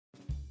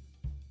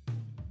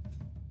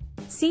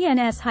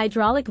CNS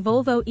hydraulic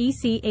Volvo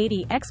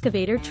EC80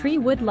 Excavator tree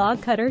wood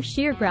log cutter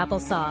shear grapple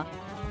saw.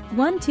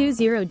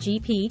 120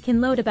 GP can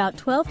load about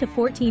 12 to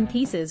 14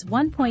 pieces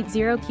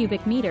 1.0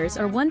 cubic meters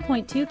or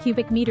 1.2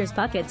 cubic meters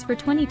buckets for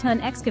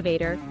 20-ton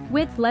excavator,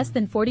 width less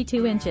than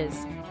 42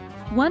 inches.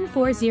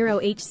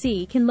 140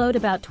 HC can load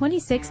about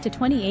 26 to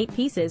 28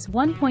 pieces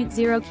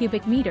 1.0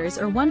 cubic meters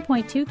or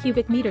 1.2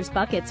 cubic meters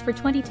buckets for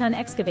 20-ton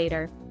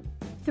excavator.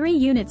 3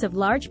 units of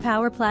large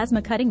power plasma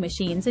cutting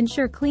machines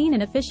ensure clean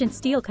and efficient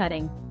steel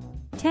cutting.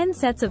 10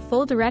 sets of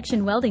full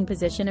direction welding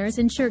positioners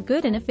ensure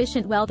good and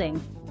efficient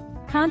welding.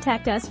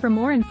 Contact us for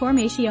more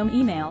information.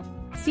 Email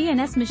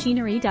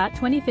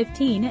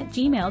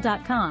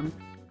cnsmachinery.2015@gmail.com.